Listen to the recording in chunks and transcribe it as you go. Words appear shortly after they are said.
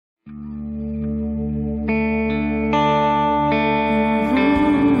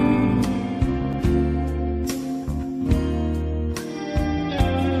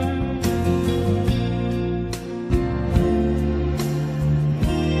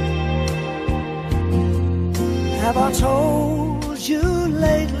Have I told you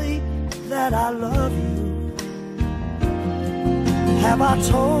lately that I love you? Have I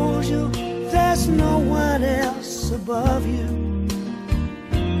told you there's no one else above you?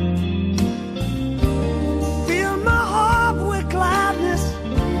 Fill my heart with gladness,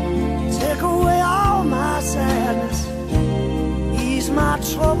 take away all my sadness, ease my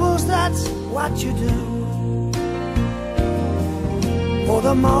troubles, that's what you do. For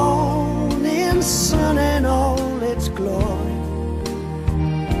the morning sun and all its glory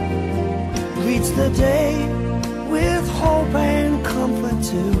greets the day with hope and comfort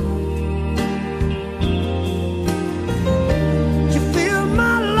too. You fill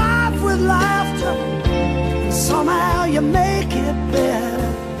my life with laughter, and somehow you make it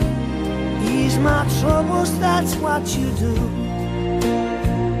better. Ease my troubles, that's what you do.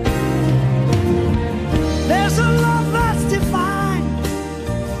 There's a love that's divine,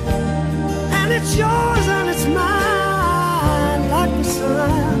 and it's yours and it's mine, like the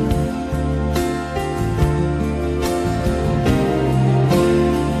sun.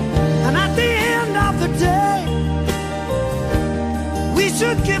 And at the end of the day, we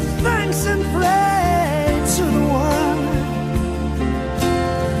should give thanks and pray to the one,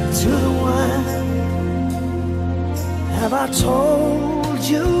 to the one. Have I told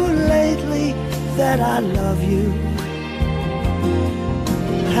you lately that I love you?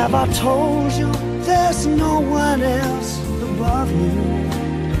 Have I told you there's no one else above you?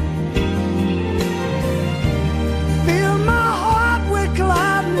 Fill my heart with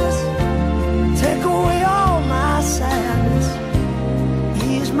gladness, take away all my sadness,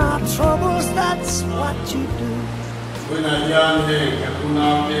 ease my troubles, that's what you do. When I young day, I could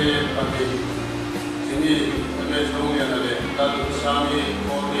not be a baby. Sini, the best long and the Sami,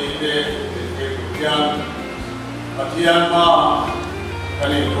 all the day, the young, but young.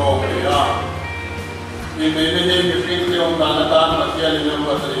 Kali kau beria, ini mungkin orang tanah bagian yang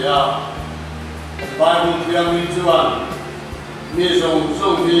buat beria. Baru yang minjuan, misong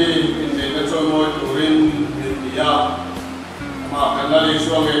di ini kecuali turin beria. Maka kali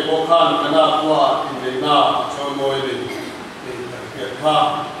suami bukan kena kuat ini na kecuali ini kerja.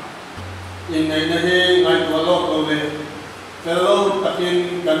 Ini ngai tualok oleh kalau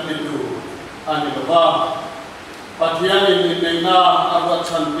takin ganti tu, ane bapa. Patian ini na abad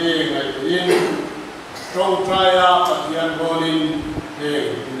Sangte ngayon kau traya patian bolin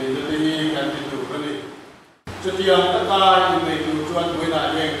ini jadi kan itu kali setiap kata ini tujuan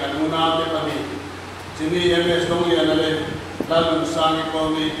buena yang kan muna kami sini MS dong ya nale lalu sangi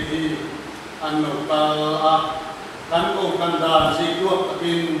kami di anu kal kan kau kanda si dua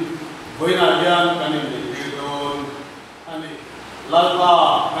takin buena yang kan ini don ani lalpa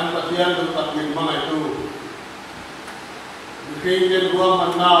kan patian tu tak memang itu Kingin gua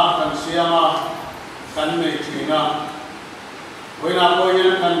mana kan siapa kan China. Wena ko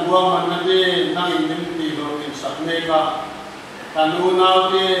yan kan gua mana de nang inti lo insat neka kan una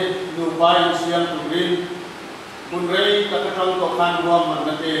de Dubai siang turin munrei katakal ko kan gua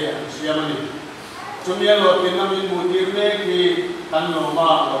mana de siapa ni. Cumia lo kinamin mudir ne ki kan no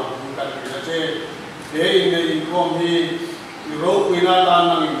ma lo bukan kita se de ini inkom hi Euro wena dan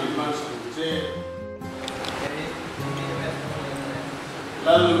nang inti mas se.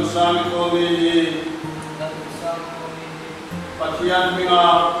 Lalu sang kami patian minga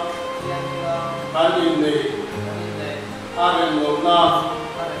kali ini ada lona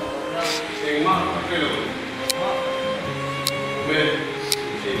sengma kelo me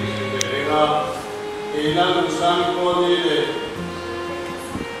sehingga lalu sang kami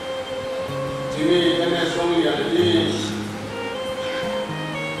ini kena songi jadi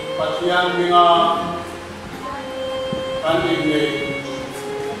patian minga kali ini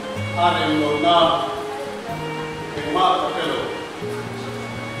ada lona sengma kelo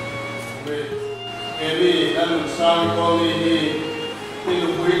ini dan sang kami ini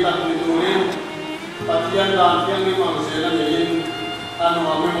lupa diturin patian dan yang memang saya ingin anu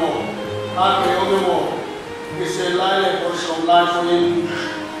amemo ake amemo kiselai korsomlai soin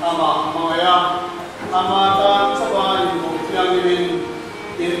ama maya ama dan sebagai yang ingin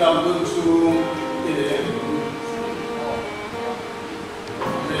indam tunsu ini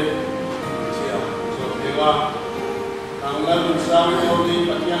siap so dewa anglan sang kami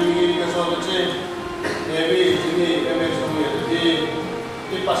patian ini kesobace Dewi ini MSOM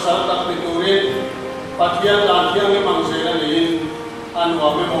di pasal tak diturin patian latihan memang saya ingin anu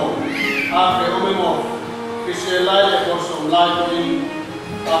amemo ake amemo kiselai korsomlai soin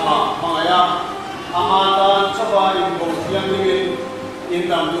ama maya amatan sebagai yang ingin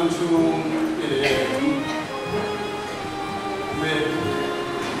indam tunsu ini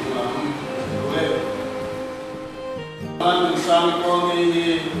sami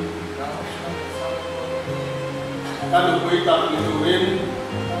koni kanu kui tak nituin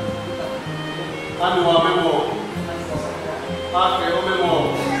kanu amemo ake omemo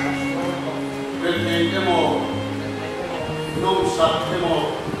Belting emo nom sat emo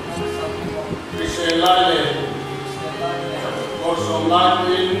Riselale Korsom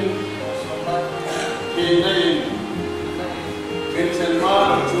Latin Kinain Vincent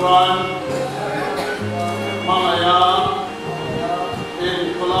Mar Juan Malaya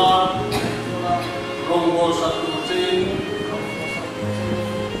Kola Rongbo Satutin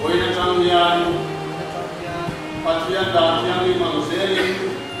Oina Changian Patian Datian Limang Selin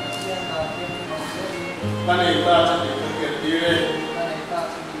Kaneta Chati Kakir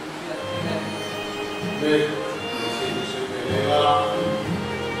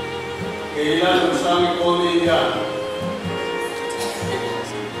Keila Nusami Koni Yan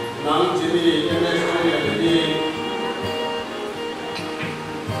Nang Jini Emesu Yadini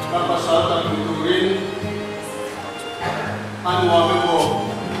Kapasata Kuturin Anwa Memo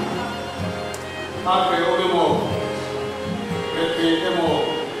Ake Omemo Pepe Emo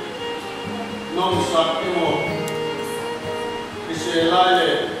Nom Sak Emo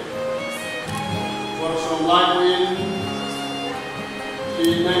Iselale Korsom Latin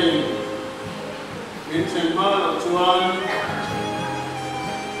Kinain Vincent Mar Juan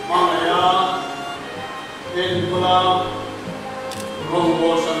Malaya Kola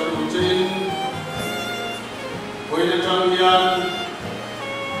Rongbo Satutin Oina Changian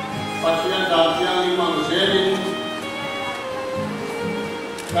Patian Datian Limang Selin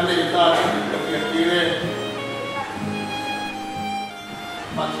Kaneta Chati Kakir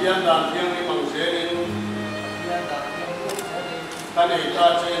Patian Datian Limang Selin Kaneta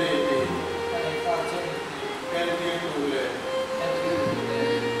Chati Kenti Tule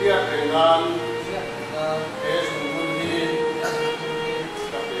Tiap dengan Esumuni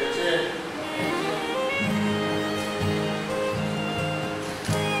Kapece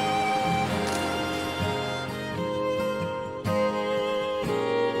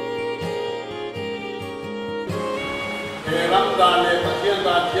Kerang dale Patian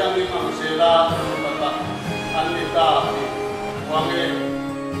Datian Limang Sela Kata Anita Wange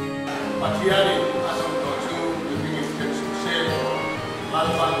Patiani Asam Toju Bingin Kekse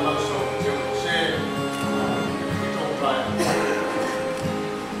Malvan Malso Jose Itokrai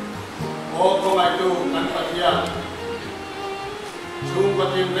O Komai Tu Nan Patian Chung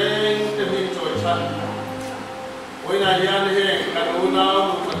Patim Reng Temin Choi Chan Oina Yan He Kanuna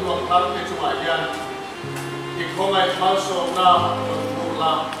Mukatuak Hal Kechuma Yan Ikomai Malso Na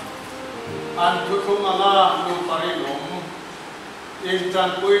Nula An Tukumala Numparinom In Chan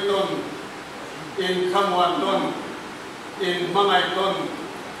Puiton In Kamwan Ton In Mangai Ton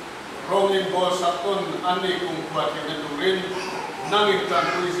Rongin Bosaton Ani Kumpuatin Naturin Nangin Chan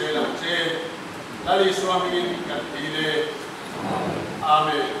Pui Selang Che Lali Suamin Kantile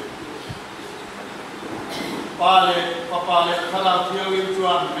Amen Pale Papale Kala Tiangin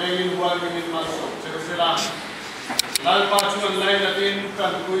Juan Mengin Huangin Masok Jerusalem Lalpa Chuan Lainatin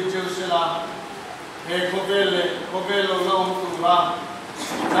Chan Pui Jerusalem He Kobelo Naum Tura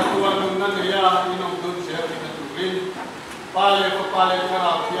Natuan Nunania Inom Dun Sehatin Naturin Pale Papale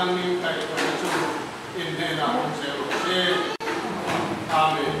Kala Tiangin Kai Kachu IndenaOnsero Se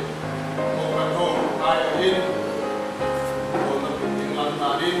Amen Okato Ayahin Ona Tinglan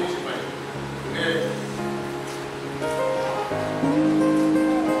Narin Sipai Hãy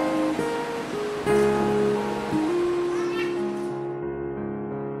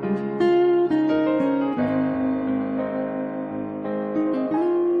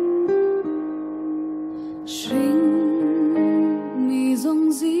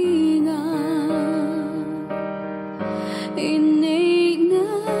subscribe cho kênh Ghiền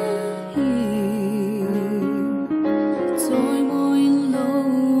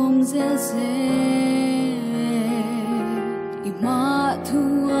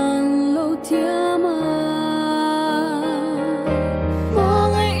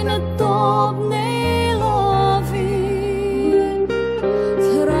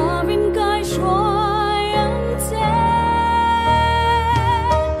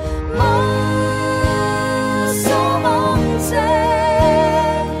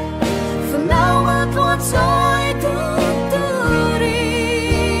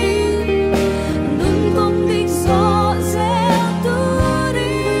Mì Gõ để không bỏ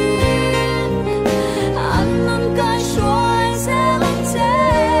lỡ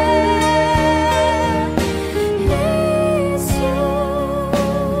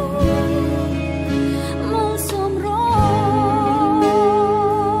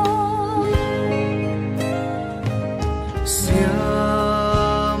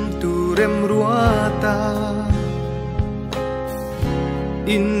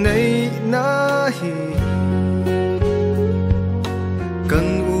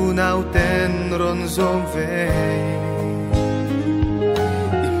lâu tên ron zoom về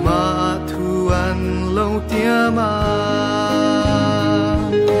mà thu ăn lâu tia mà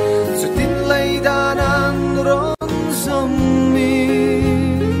rồi tin lấy đàn ăn ron zoom mi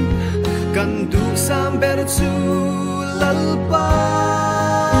cần đủ sam ber chu lalpa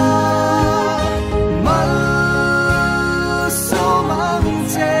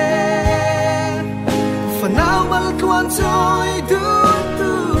trôi đứt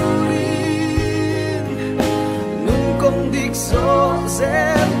turin nun công địch gió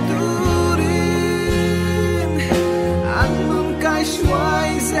rét turin ăn nun cay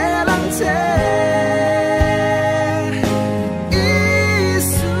xoay rét lăng thế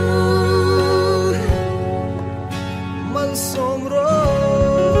Isu mang sông rô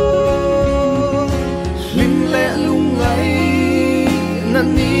linh lệ lung ấy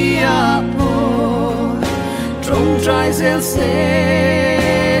năn ni à trong trái rêu xe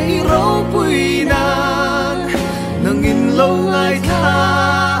râu bụi nàng nâng in lâu ngày tha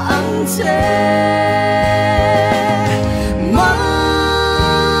ăn chê mà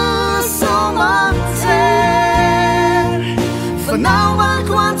sao mang chê phần nào mà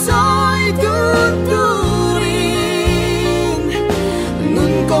quan trôi đứt turin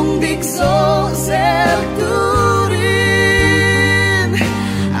nun công địch gió rét turin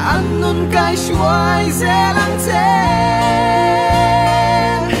ăn nun cay xoay rét lăng thế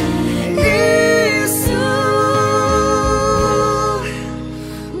Isu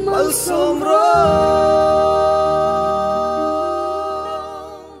mal sombro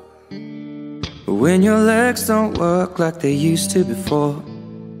When your legs don't work like they used to before,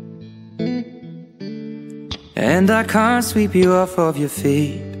 and I can't sweep you off of your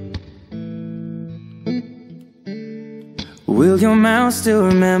feet, will your mouth still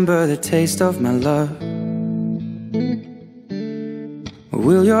remember the taste of my love?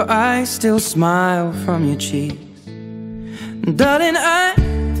 Will your eyes still smile from your cheeks? Darling, I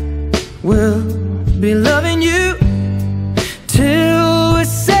will be loving you till we're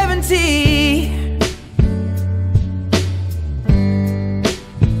 70.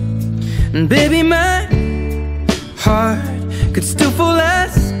 And baby, my heart could still fall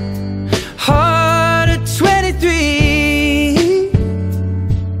as hard at 23.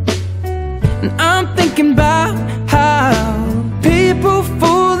 And I'm thinking about how people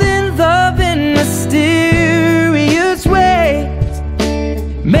fall in love in mysterious ways.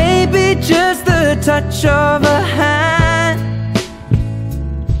 Maybe just the touch of a